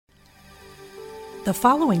The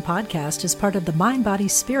following podcast is part of the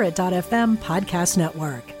MindBodySpirit.fm podcast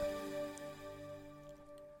network.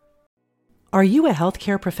 Are you a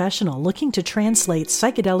healthcare professional looking to translate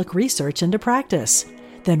psychedelic research into practice?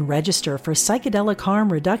 Then register for Psychedelic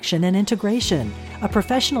Harm Reduction and Integration, a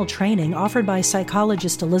professional training offered by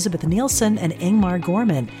psychologist Elizabeth Nielsen and Ingmar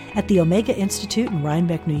Gorman at the Omega Institute in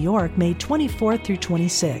Rhinebeck, New York, May 24th through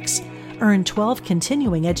 26. Earn 12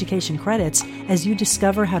 continuing education credits as you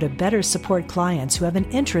discover how to better support clients who have an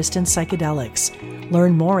interest in psychedelics.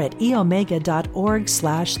 Learn more at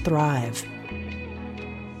eomega.org/thrive.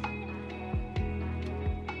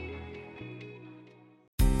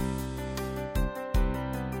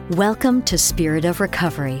 Welcome to Spirit of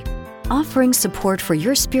Recovery, offering support for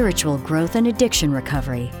your spiritual growth and addiction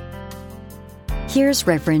recovery. Here's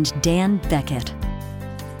Reverend Dan Beckett.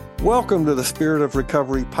 Welcome to the Spirit of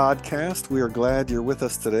Recovery podcast. We are glad you're with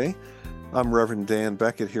us today. I'm Reverend Dan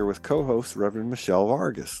Beckett here with co-host Reverend Michelle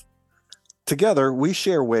Vargas. Together, we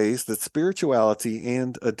share ways that spirituality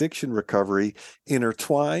and addiction recovery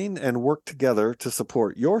intertwine and work together to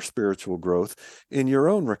support your spiritual growth in your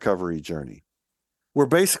own recovery journey. We're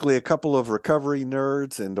basically a couple of recovery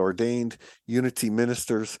nerds and ordained Unity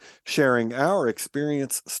ministers sharing our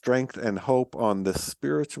experience, strength, and hope on the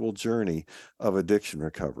spiritual journey of addiction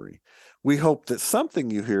recovery. We hope that something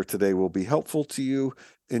you hear today will be helpful to you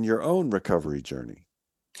in your own recovery journey.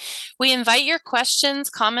 We invite your questions,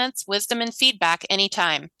 comments, wisdom, and feedback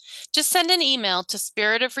anytime. Just send an email to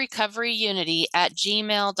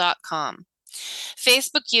spiritofrecoveryunity@gmail.com.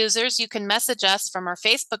 Facebook users, you can message us from our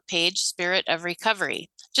Facebook page, Spirit of Recovery.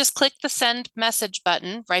 Just click the send message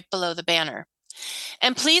button right below the banner.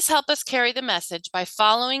 And please help us carry the message by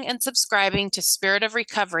following and subscribing to Spirit of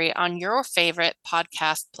Recovery on your favorite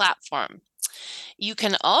podcast platform. You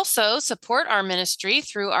can also support our ministry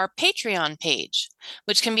through our Patreon page,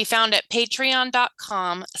 which can be found at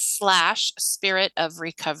patreon.com/Spirit of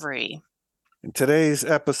Recovery. And today's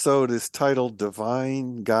episode is titled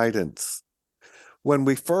Divine Guidance. When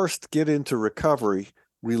we first get into recovery,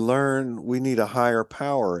 we learn we need a higher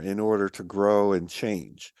power in order to grow and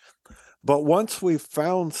change. But once we've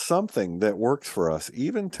found something that works for us,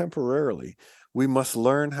 even temporarily, we must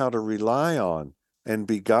learn how to rely on and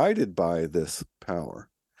be guided by this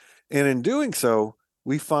power. And in doing so,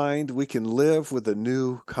 we find we can live with a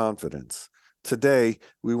new confidence. Today,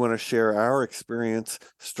 we want to share our experience,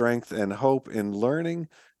 strength, and hope in learning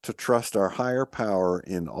to trust our higher power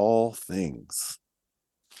in all things.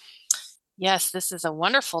 Yes, this is a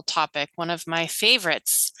wonderful topic, one of my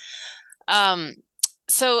favorites.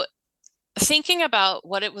 So thinking about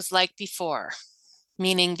what it was like before,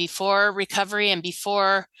 meaning before recovery and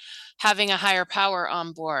before having a higher power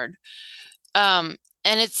on board. And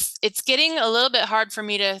it's getting a little bit hard for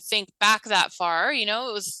me to think back that far. You know,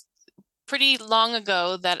 it was pretty long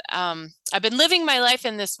ago that I've been living my life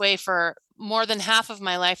in this way for more than half of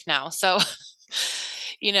my life now. So,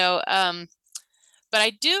 you know, but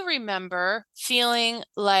I do remember feeling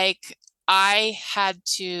like I had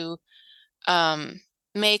to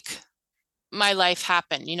make my life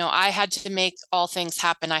happen. You know, I had to make all things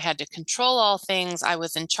happen. I had to control all things. I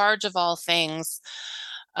was in charge of all things.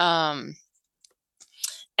 And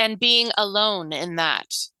being alone in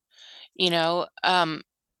that, you know, I'm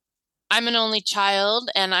an only child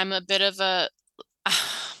and I'm a bit of a,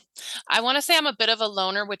 I want to say I'm a bit of a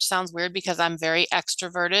loner, which sounds weird because I'm very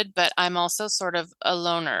extroverted, but I'm also sort of a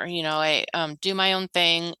loner. You know, I do my own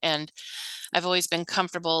thing and I've always been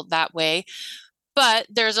comfortable that way. But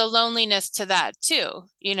there's a loneliness to that too,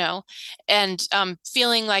 you know, and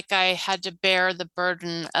feeling like I had to bear the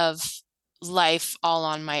burden of life all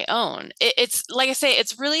on my own. It's like I say,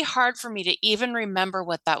 it's really hard for me to even remember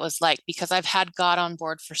what that was like because I've had God on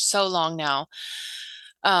board for so long now,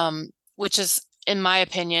 which is, in my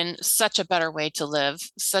opinion, such a better way to live,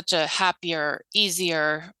 such a happier,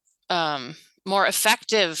 easier, more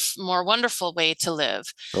effective, more wonderful way to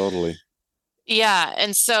live. Totally. Yeah.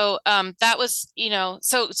 And so that was, you know,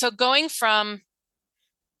 so going from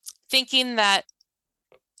thinking that,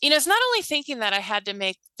 you know, it's not only thinking that I had to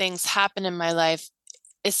make things happen in my life,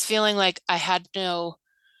 it's feeling like I had no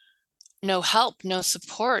help, no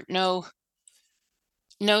support, no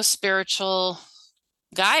spiritual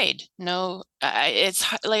guide. No, it's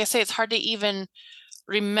like I say, it's hard to even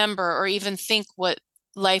remember or even think what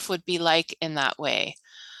life would be like in that way.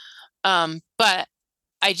 But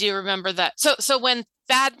I do remember that. So when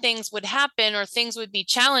bad things would happen or things would be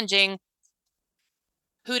challenging,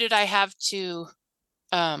 who did I have to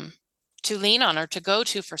lean on or to go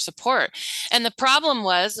to for support? And the problem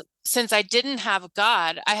was, since I didn't have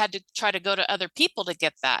God, I had to try to go to other people to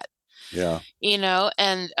get that. Yeah. You know,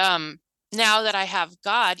 and now that I have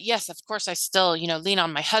God, yes, of course, I still, lean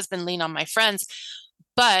on my husband, lean on my friends,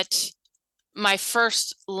 but my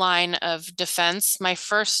first line of defense, my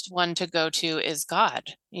first one to go to is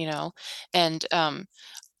God, and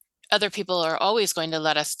other people are always going to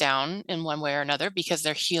let us down in one way or another because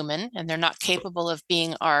they're human and they're not capable of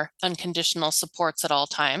being our unconditional supports at all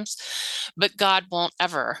times. But God won't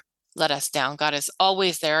ever let us down. God is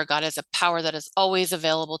always there. God is a power that is always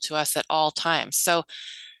available to us at all times. So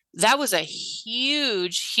that was a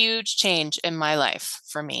huge, huge change in my life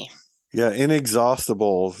for me. Yeah,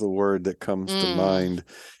 inexhaustible is the word that comes to mind.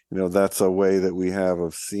 That's a way that we have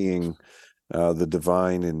of seeing the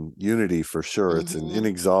divine in unity for sure. It's an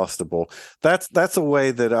inexhaustible. That's a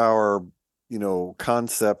way that our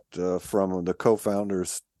concept from the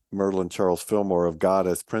co-founders Myrtle and Charles Fillmore of God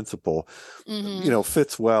as principle,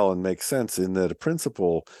 fits well and makes sense in that a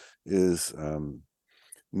principle is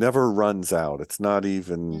never runs out. It's not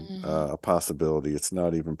even a possibility. It's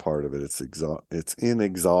not even part of it. It's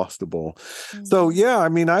inexhaustible. So yeah, I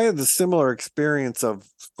mean, I had a similar experience of,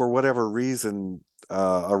 for whatever reason,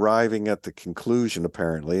 arriving at the conclusion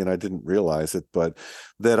apparently, and I didn't realize it, but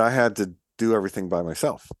that I had to do everything by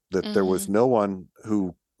myself, that there was no one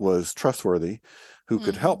who was trustworthy who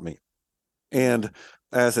could help me. And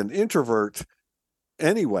as an introvert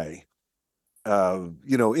anyway,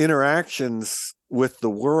 interactions with the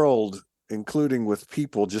world, including with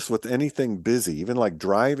people, just with anything busy, even like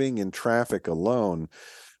driving in traffic alone,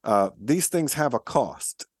 these things have a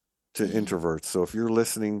cost to introverts. So if you're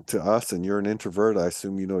listening to us and you're an introvert, I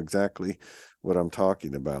assume you know exactly what I'm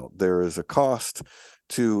talking about. There is a cost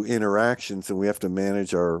to interactions and we have to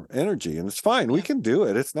manage our energy, and it's fine. We can do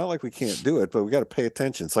it. It's not like we can't do it, but we got to pay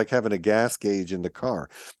attention. It's like having a gas gauge in the car.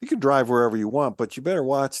 You can drive wherever you want, but you better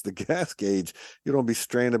watch the gas gauge. You don't be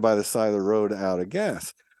stranded by the side of the road out of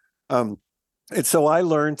gas. And so I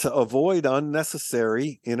learned to avoid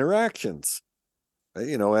unnecessary interactions.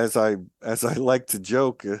 As I like to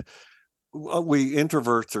joke, we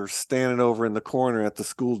introverts are standing over in the corner at the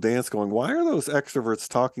school dance going, why are those extroverts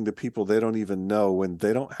talking to people they don't even know when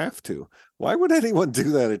they don't have to? Why would anyone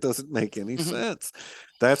do that? It doesn't make any sense.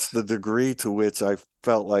 That's the degree to which I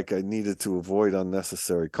felt like I needed to avoid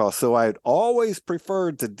unnecessary costs. So I had always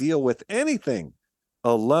preferred to deal with anything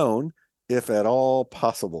alone, if at all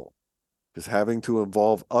possible, because having to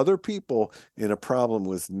involve other people in a problem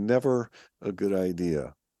was never a good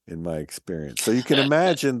idea in my experience. So you can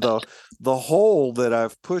imagine the hole that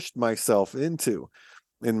I've pushed myself into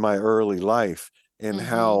in my early life, and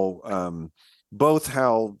how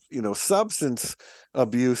substance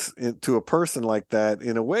abuse to a person like that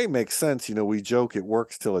in a way makes sense. We joke it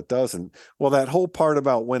works till it doesn't. Well, that whole part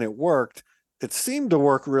about when it worked, it seemed to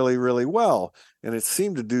work really, really well, and it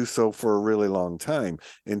seemed to do so for a really long time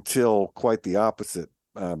until quite the opposite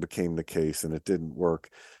became the case, and it didn't work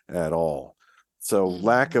at all. So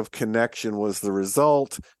lack of connection was the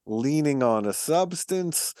result. Leaning on a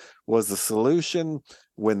substance was the solution.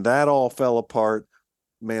 When that all fell apart,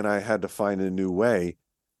 man, I had to find a new way.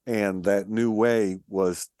 And that new way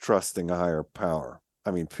was trusting a higher power. I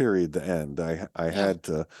mean, period, the end. I had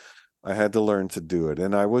to learn to do it.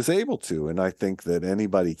 And I was able to. And I think that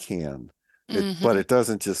anybody can. But it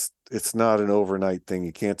doesn't just, it's not an overnight thing.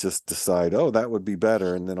 You can't just decide, oh, that would be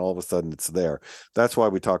better, and then all of a sudden it's there. That's why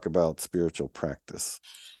we talk about spiritual practice.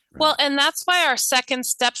 Right? Well, and that's why our second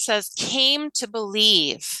step says came to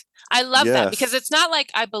believe. I love that, because it's not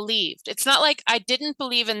like I believed. It's not like I didn't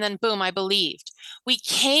believe and then boom, I believed. We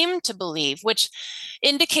came to believe, which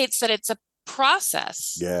indicates that it's a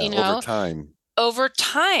process. Over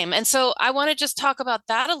time. And so I want to just talk about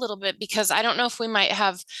that a little bit, because I don't know if we might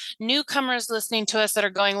have newcomers listening to us that are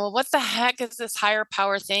going, well, what the heck is this higher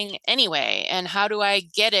power thing anyway? And how do I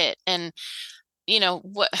get it? And,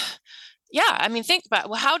 what, I mean, think about,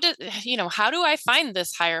 well, how do I find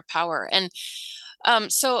this higher power? And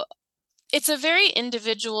so it's a very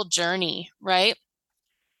individual journey, right?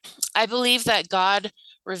 I believe that God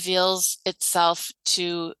reveals itself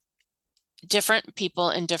to different people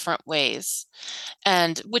in different ways,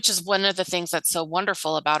 and which is one of the things that's so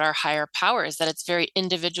wonderful about our higher power, is that it's very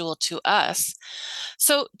individual to us.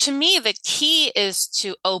 So to me, the key is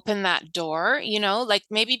to open that door. Like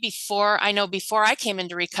maybe before I came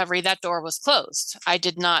into recovery, that door was closed. I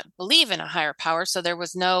did not believe in a higher power, so there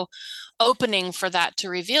was no opening for that to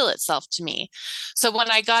reveal itself to me. So when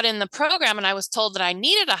I got in the program and I was told that I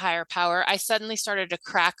needed a higher power, I suddenly started to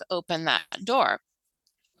crack open that door.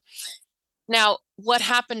 Now, what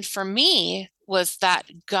happened for me was that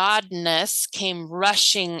godness came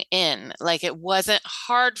rushing in. Like, it wasn't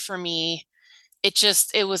hard for me.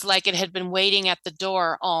 It was like it had been waiting at the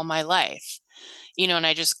door all my life. and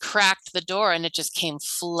I just cracked the door and it just came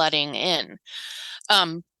flooding in.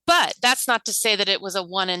 But that's not to say that it was a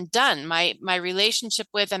one and done. My relationship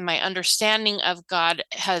with and my understanding of God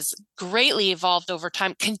has greatly evolved over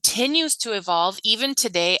time, continues to evolve even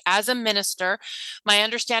today as a minister. My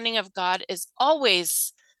understanding of God is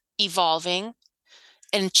always evolving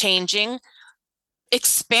and changing,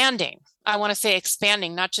 expanding. I want to say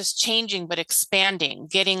expanding, not just changing, but expanding,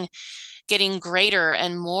 getting greater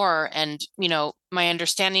and more. And, my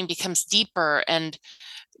understanding becomes deeper and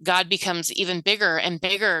God becomes even bigger and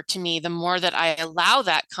bigger to me the more that I allow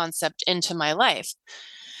that concept into my life.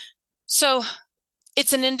 So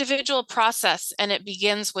it's an individual process, and it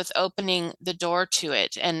begins with opening the door to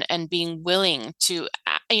it and being willing to,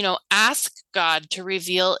 ask God to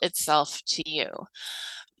reveal itself to you,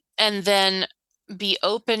 and then be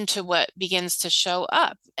open to what begins to show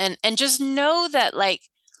up, and just know that, like,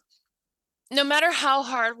 no matter how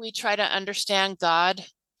hard we try to understand God,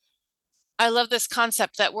 I love this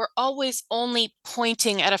concept that we're always only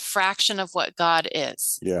pointing at a fraction of what God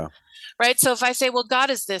is. Yeah. Right. So if I say, well, God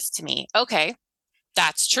is this to me, okay,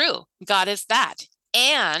 that's true. God is that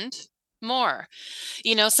and more,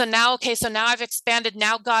 so now I've expanded.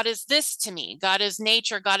 Now God is this to me. God is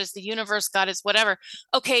nature. God is the universe. God is whatever.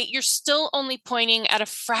 Okay. You're still only pointing at a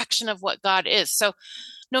fraction of what God is. So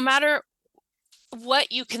no matter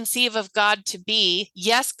what you conceive of God to be,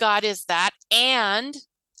 yes, God is that, and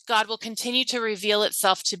God will continue to reveal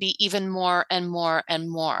itself to be even more and more and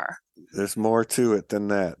more. There's more to it than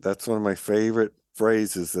that. That's one of my favorite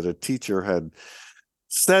phrases that a teacher had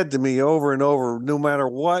said to me over and over, no matter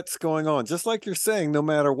what's going on, just like you're saying, no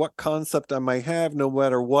matter what concept I might have, no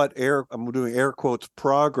matter what I'm doing air quotes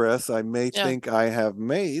progress I may think I have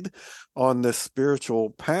made on this spiritual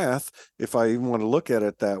path, if I even want to look at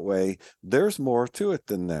it that way, there's more to it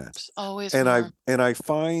than that. There's always and more. I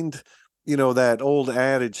find, that old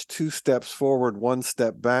adage, 2 steps forward, 1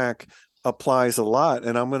 step back, applies a lot.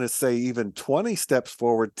 And I'm going to say even 20 steps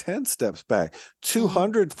forward, 10 steps back,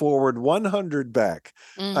 200 forward, 100 back.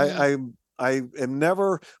 I am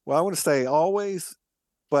never, well, I want to say always,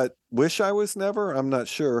 but wish I was never, I'm not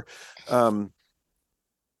sure,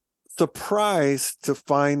 surprised to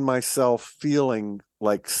find myself feeling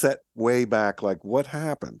like set way back, like what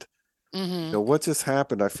happened? What just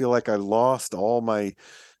happened? I feel like I lost all my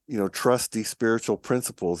trusty spiritual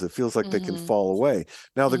principles. It feels like they can fall away.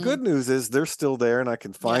 Now, the good news is they're still there and I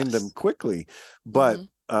can find them quickly. But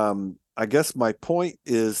I guess my point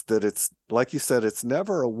is that it's, like you said, it's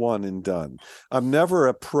never a one and done. I'm never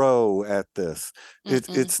a pro at this.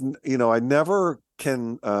 It's, I never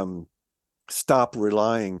can stop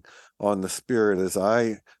relying on the Spirit as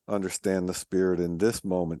I understand the Spirit in this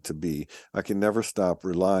moment to be. I can never stop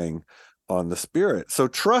relying on the Spirit. So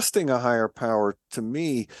trusting a higher power to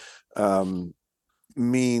me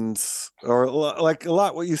means, or like a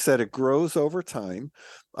lot what you said, it grows over time.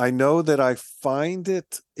 I know that I find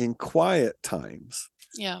it in quiet times.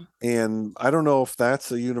 Yeah. And I don't know if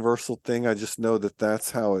that's a universal thing. I just know that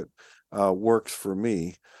that's how it works for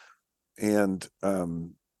me. And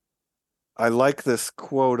I like this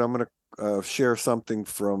quote. I'm going to share something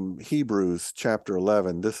from Hebrews chapter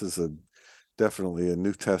 11. This is definitely a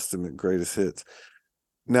New Testament greatest hits.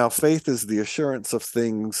 Now, faith is the assurance of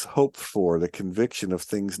things hoped for, the conviction of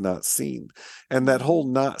things not seen. And that whole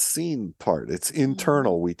not seen part, it's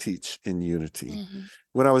internal, we teach in Unity.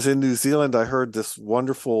 When I was in New Zealand, I heard this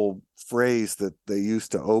wonderful phrase that they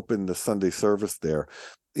used to open the Sunday service there,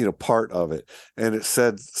 part of it. And it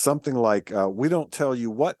said something like, we don't tell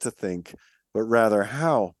you what to think, but rather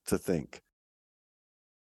how to think.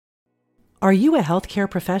 Are you a healthcare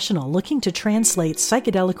professional looking to translate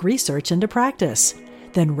psychedelic research into practice?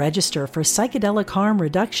 Then register for Psychedelic Harm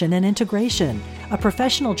Reduction and Integration, a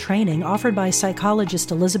professional training offered by psychologist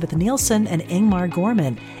Elizabeth Nielsen and Ingmar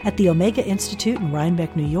Gorman at the Omega Institute in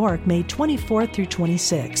Rhinebeck, New York, May 24th through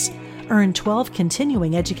 26. Earn 12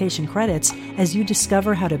 continuing education credits as you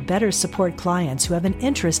discover how to better support clients who have an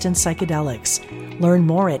interest in psychedelics. Learn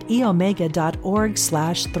more at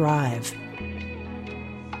eomega.org/thrive.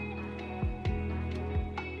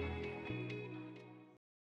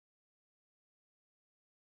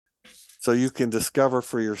 So you can discover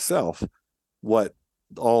for yourself what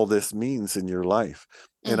all this means in your life.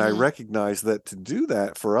 And I recognize that to do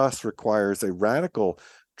that for us requires a radical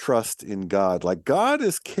trust in God. Like God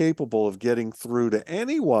is capable of getting through to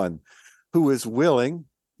anyone who is willing,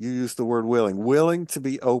 you use the word willing to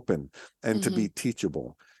be open and to be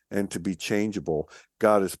teachable and to be changeable.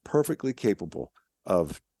 God is perfectly capable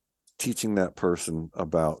of teaching that person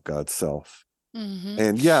about God's self.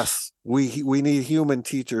 And yes, we need human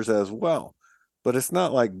teachers as well, but it's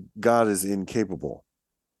not like God is incapable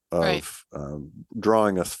Right. of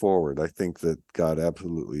drawing us forward. I think that God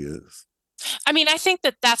absolutely is. I mean, I think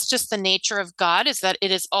that that's just the nature of God, is that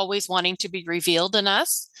it is always wanting to be revealed in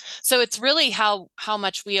us. So it's really how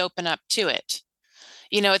much we open up to it.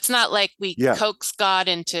 It's not like we Yeah, coax God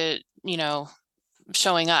into,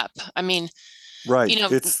 showing up. I mean, right.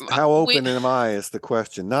 It's how we open am I is the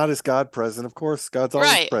question. Not is God present? Of course, God's always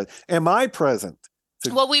right. present. Am I present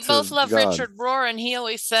Well, we to both love God? Richard Rohr, and he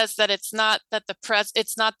always says that it's not that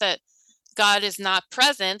God is not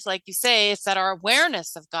present, like you say, it's that our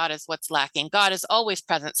awareness of God is what's lacking. God is always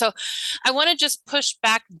present. So I want to just push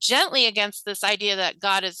back gently against this idea that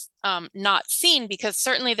God is not seen, because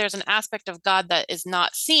certainly there's an aspect of God that is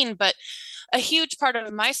not seen, but a huge part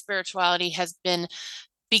of my spirituality has been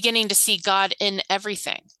beginning to see God in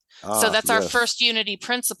everything. So Ah, that's our yes. first unity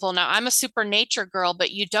principle. Now, I'm a super nature girl,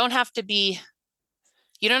 but you don't have to be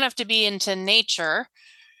into nature.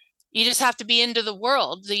 You just have to be into the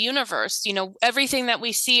world, the universe. Everything that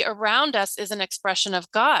we see around us is an expression of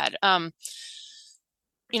God.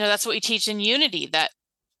 That's what we teach in Unity, that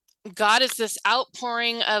God is this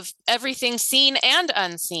outpouring of everything seen and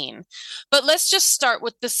unseen. But let's just start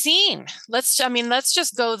with the seen. Let's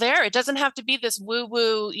just go there. It doesn't have to be this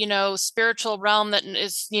woo-woo, spiritual realm that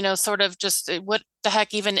is, sort of just what the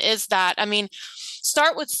heck even is that? I mean,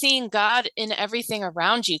 start with seeing God in everything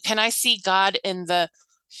around you. Can I see God in the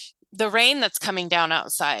rain that's coming down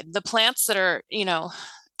outside, the plants that are,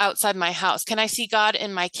 outside my house? Can I see God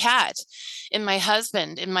in my cat, in my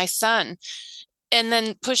husband, in my son? And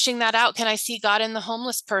then pushing that out, can I see God in the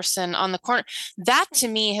homeless person on the corner? That to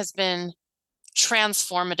me has been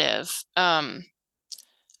transformative,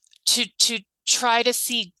 to try to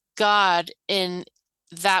see God in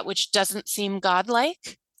that which doesn't seem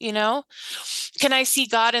godlike. Can I see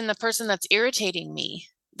God in the person that's irritating me,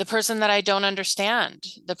 the person that I don't understand,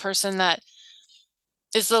 the person that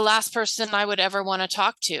is the last person I would ever want to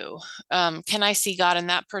talk to? Can I see God in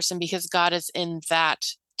that person, because God is in that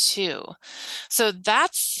too? So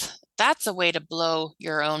that's a way to blow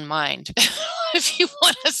your own mind. If you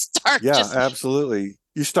want to start, Yeah, just, absolutely.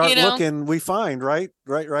 You you start know, looking, we find, right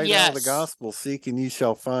out of the yes, gospel, seek and ye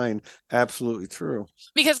shall find. Absolutely true.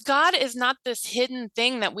 because God is not this hidden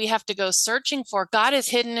thing that we have to go searching for. God is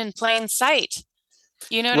hidden in plain sight.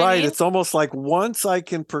 You know what I Right. mean? It's almost like once I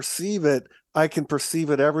can perceive it, I can perceive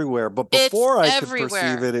it everywhere. But It's before I could perceive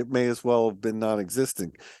everywhere. it, it may as well have been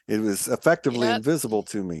non-existent. It was effectively Yep. invisible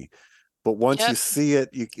to me. But once you Yep. see it,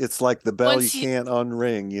 it's like the bell you Once you can't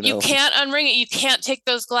unring, you can't unring it, you can't take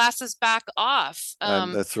those glasses back off.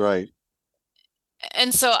 That's right.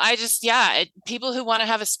 And so I just, yeah, people who want to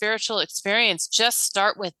have a spiritual experience, just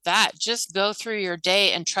start with that. Just go through your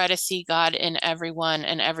day and try to see God in everyone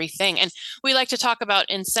and everything. And we like to talk about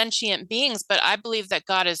insentient beings, but I believe that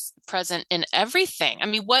God is present in everything. I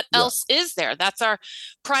mean, what Yeah. else is there? That's our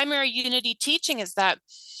primary unity teaching, is that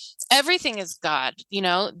everything is God.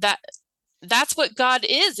 That's what God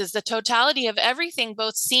is the totality of everything,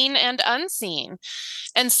 both seen and unseen.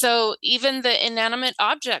 And so even the inanimate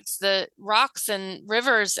objects, the rocks and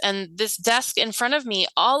rivers and this desk in front of me,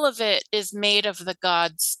 all of it is made of the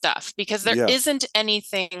God stuff, because there Yeah. isn't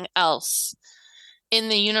anything else in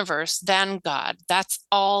the universe than God. That's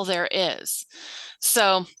all there is.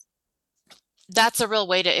 So that's a real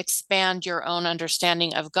way to expand your own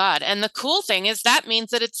understanding of God. And the cool thing is that means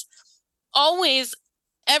that it's always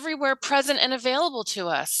everywhere present and available to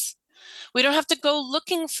us. We don't have to go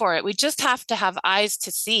looking for it. We just have to have eyes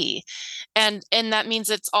to see. And that means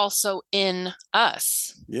it's also in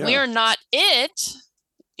us. We Yeah. are not it,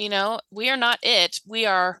 we are not it. We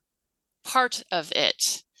are part of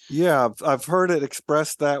it. Yeah. I've heard it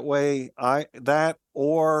expressed that way.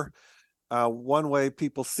 Or one way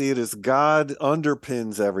people see it is God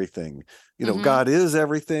underpins everything. Mm-hmm. God is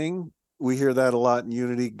everything. We hear that a lot in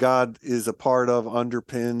Unity. God is a part of,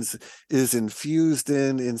 underpins, is infused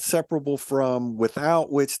in, inseparable from,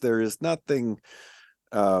 without which there is nothing.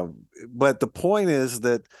 But the point is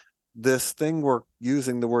that this thing we're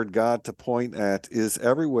using the word God to point at is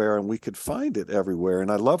everywhere, and we could find it everywhere.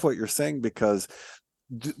 And I love what you're saying, because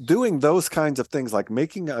doing those kinds of things, like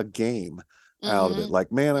making a game out of it, Mm-hmm.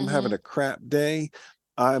 like, man, I'm having Mm-hmm. a crap day.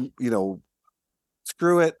 I'm,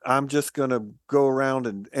 screw it. I'm just going to go around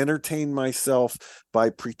and entertain myself by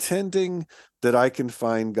pretending that I can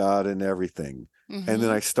find God in everything. And then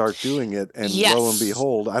Mm-hmm. I start doing it. And lo and Yes.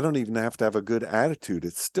 behold, I don't even have to have a good attitude.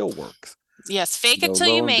 It still works. Yes. Fake it till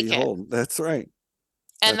you Lo and make it. behold, that's right.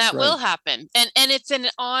 And That's that will right. happen. And it's an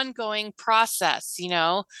ongoing process.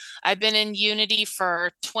 I've been in Unity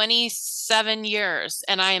for 27 years,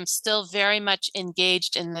 and I am still very much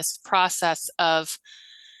engaged in this process of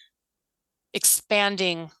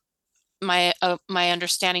expanding my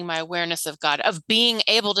understanding, my awareness of God, of being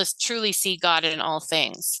able to truly see God in all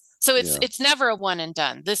things. So it's Yeah. it's never a one and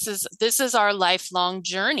done. This is our lifelong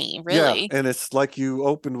journey, Yeah, really. and it's like you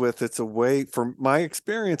opened with, it's a way, from my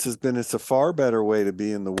experience has been, it's a far better way to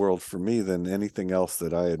be in the world for me than anything else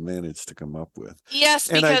that I had managed to come up with. Yes,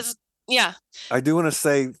 And because yeah. I do want to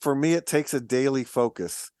say, for me, it takes a daily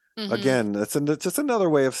focus. Mm-hmm. Again, that's just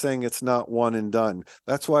another way of saying it's not one and done.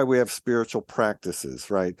 That's why we have spiritual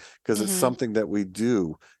practices, right? Because it's Mm-hmm. something that we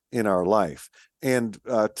do in our life. And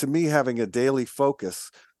to me, having a daily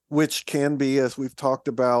focus, which can be, as we've talked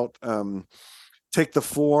about, take the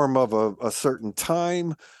form of a certain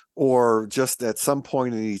time, or just at some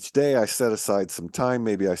point in each day, I set aside some time.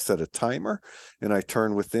 Maybe I set a timer and I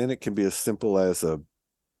turn within. It can be as simple as a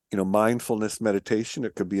mindfulness meditation.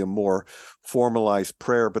 It could be a more formalized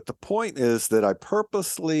prayer. But the point is that I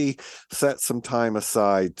purposely set some time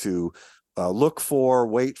aside to look for,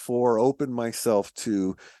 wait for, open myself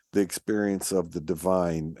to the experience of the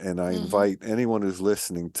divine. And I Mm-hmm. invite anyone who's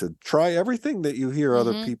listening to try everything that you hear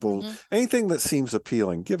other Mm-hmm. people, Mm-hmm. anything that seems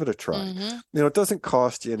appealing, give it a try. Mm-hmm. It doesn't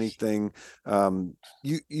cost you anything.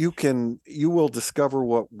 You will discover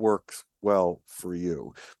what works well for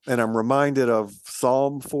you. And I'm reminded of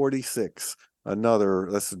Psalm 46,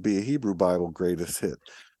 this would be a Hebrew Bible greatest hit.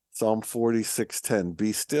 Psalm 46:10,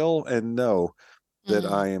 be still and know that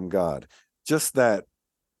I am God. Just that,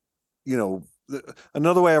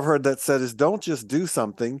 another way I've heard that said is, don't just do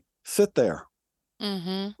something, sit there.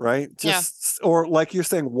 Mm-hmm. Right? Yeah. Or like you're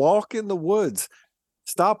saying, walk in the woods,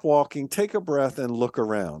 stop walking, take a breath and look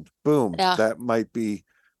around. Boom. Yeah. That might be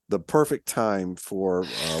the perfect time for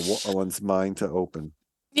one's mind to open.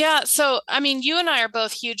 Yeah. So, I mean, you and I are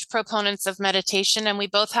both huge proponents of meditation, and we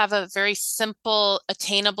both have a very simple,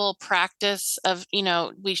 attainable practice of,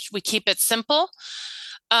 we keep it simple.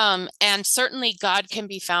 And certainly God can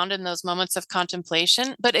be found in those moments of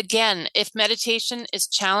contemplation. But again, if meditation is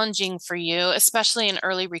challenging for you, especially in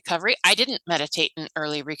early recovery, I didn't meditate in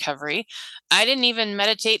early recovery. I didn't even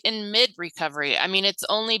meditate in mid recovery. I mean, it's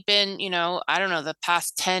only been, I don't know, the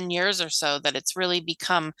past 10 years or so that it's really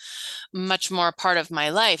become much more a part of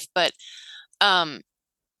my life. But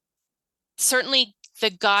certainly the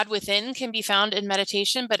God within can be found in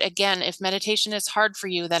meditation. But again, if meditation is hard for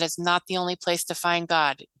you, that is not the only place to find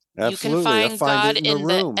God. You can Absolutely. I find find it God in the in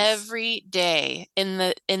the rooms. everyday, in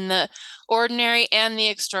the ordinary and the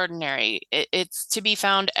extraordinary. It's to be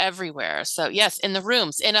found everywhere. So yes, in the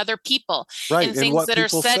rooms, in other people, Right. in And things what that are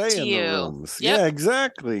people said say to in the you. rooms. Yep. Yeah,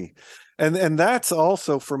 exactly. And that's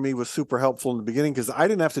also, for me, was super helpful in the beginning, because I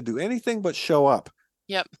didn't have to do anything but show up.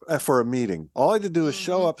 Yep. For a meeting. All I had to do is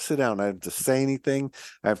show Mm-hmm. up, sit down. I didn't have to say anything.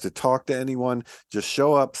 I have to talk to anyone. Just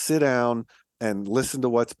show up, sit down, and listen to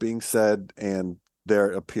what's being said, and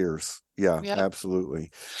there it appears. Yeah, Yep.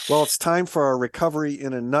 absolutely. Well, it's time for our recovery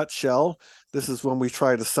in a nutshell. This is when we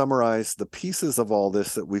try to summarize the pieces of all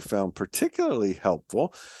this that we found particularly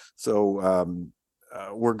helpful. So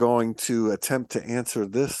we're going to attempt to answer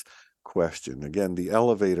this question. Again, the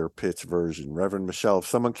elevator pitch version. Reverend Michelle, if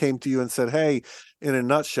someone came to you and said, hey, in a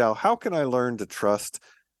nutshell, how can I learn to trust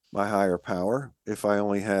my higher power? If I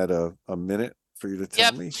only had a minute for you to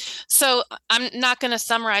tell me. So I'm not going to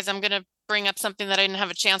summarize. I'm going to bring up something that I didn't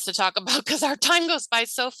have a chance to talk about because our time goes by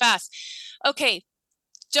so fast. Okay.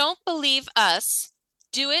 Don't believe us.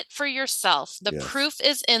 Do it for yourself. The proof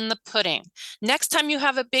is in the pudding. Next time you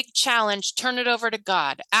have a big challenge, turn it over to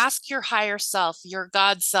God. Ask your higher self, your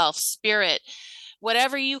God self, spirit,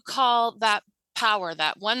 whatever you call that power,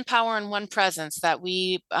 that one power and one presence that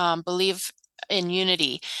we believe in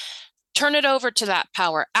unity. Turn it over to that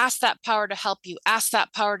power. Ask that power to help you. Ask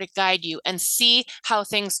that power to guide you, and see how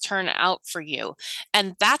things turn out for you.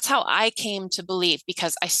 And that's how I came to believe,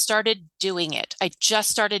 because I started doing it. I just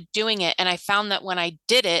started doing it. And I found that when I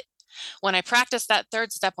did it, when I practiced that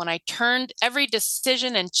third step, when I turned every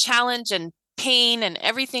decision and challenge and pain and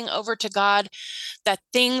everything over to God, that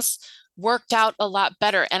things worked out a lot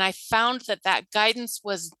better. And I found that that guidance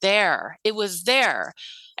was there. It was there.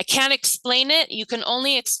 I can't explain it. You can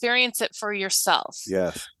only experience it for yourself.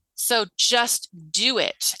 Yes. So just do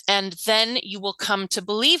it. And then you will come to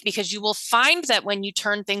believe, because you will find that when you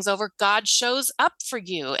turn things over, God shows up for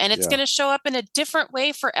you, and it's going to show up in a different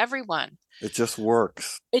way for everyone. It just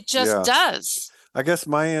works. It just does. I guess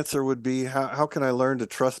my answer would be, how can I learn to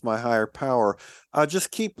trust my higher power?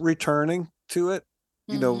 Just keep returning to it.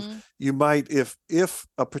 You might, if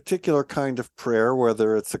a particular kind of prayer,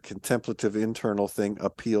 whether it's a contemplative internal thing,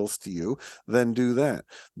 appeals to you, then do that.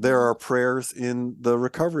 There are prayers in the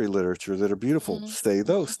recovery literature that are beautiful. Say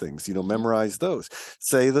those things, memorize those.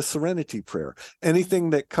 Say the serenity prayer, anything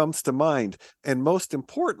that comes to mind. And most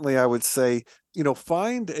importantly, I would say,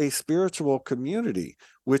 find a spiritual community,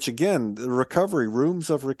 which again, the recovery, rooms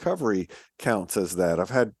of recovery counts as that. I've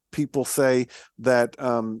had people say that,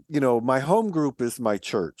 my home group is my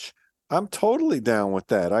church. I'm totally down with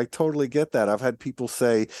that. I totally get that. I've had people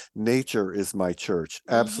say nature is my church.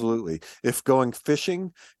 Absolutely. If going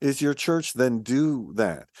fishing is your church, then do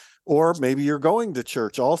that. Or maybe you're going to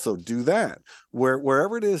church also, do that.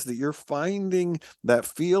 Wherever it is that you're finding that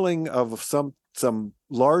feeling of some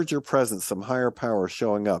larger presence, some higher power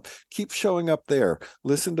showing up, keep showing up there.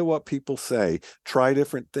 Listen to what people say, try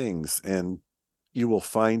different things, and you will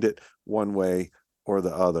find it one way or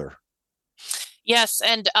the other. Yes,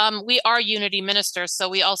 and we are Unity ministers, so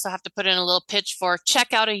we also have to put in a little pitch for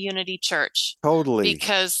check out a Unity church. Totally.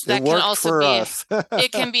 Because that can also be,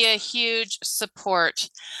 it can be a huge support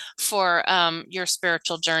for your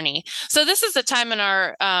spiritual journey. So this is a time in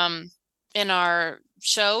our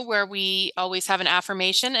show where we always have an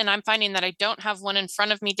affirmation, and I'm finding that I don't have one in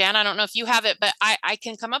front of me. Dan, I don't know if you have it, but I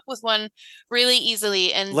can come up with one really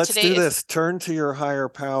easily. And let's do this. Turn to your higher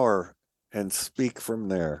power and speak from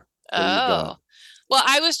there. There you go. Well,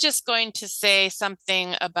 I was just going to say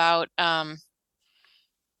something about I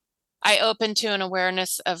open to an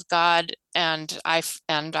awareness of God, and I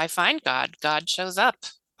find God. God shows up.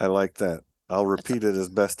 I like that. I'll repeat it as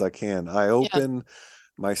best I can. I open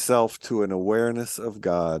myself to an awareness of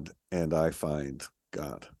God, and I find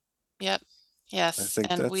God. Yep. Yes. I think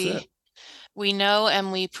that's it. We know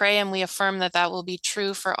and we pray and we affirm that will be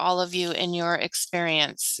true for all of you in your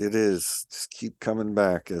experience. It is. Just keep coming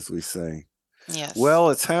back, as we say. Yes.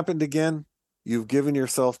 Well, it's happened again. You've given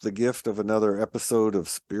yourself the gift of another episode of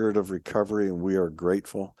Spirit of Recovery, and we are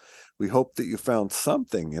grateful. We hope that you found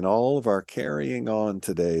something in all of our carrying on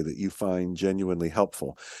today that you find genuinely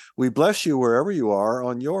helpful. We bless you wherever you are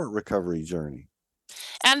on your recovery journey.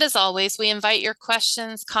 And as always, we invite your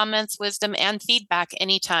questions, comments, wisdom, and feedback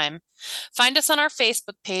anytime. Find us on our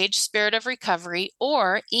Facebook page, Spirit of Recovery,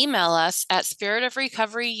 or email us at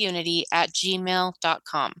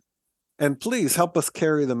spiritofrecoveryunity@gmail.com. And please help us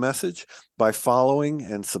carry the message by following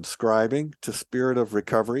and subscribing to Spirit of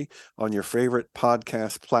Recovery on your favorite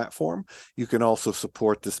podcast platform. You can also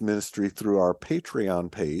support this ministry through our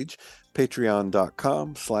Patreon page,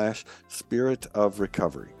 patreon.com/Spirit of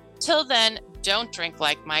Recovery. Till then, don't drink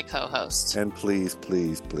like my co-host. And please,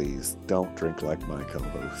 please, please don't drink like my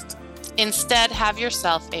co-host. Instead, have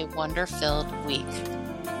yourself a wonder-filled week.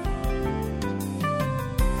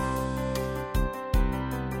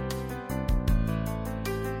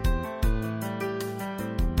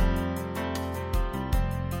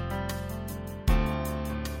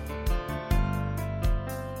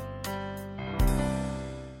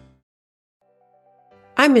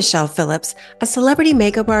 I'm Michelle Phillips, a celebrity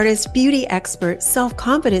makeup artist, beauty expert,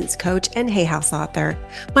 self-confidence coach, and Hay House author.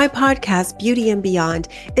 My podcast, Beauty and Beyond,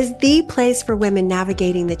 is the place for women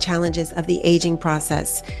navigating the challenges of the aging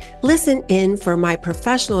process. Listen in for my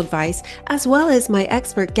professional advice as well as my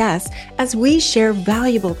expert guests as we share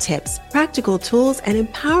valuable tips, practical tools, and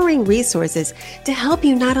empowering resources to help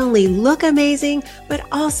you not only look amazing, but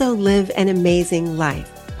also live an amazing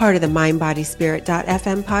life. Part of the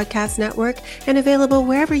MindBodySpirit.fm podcast network and available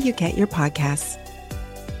wherever you get your podcasts.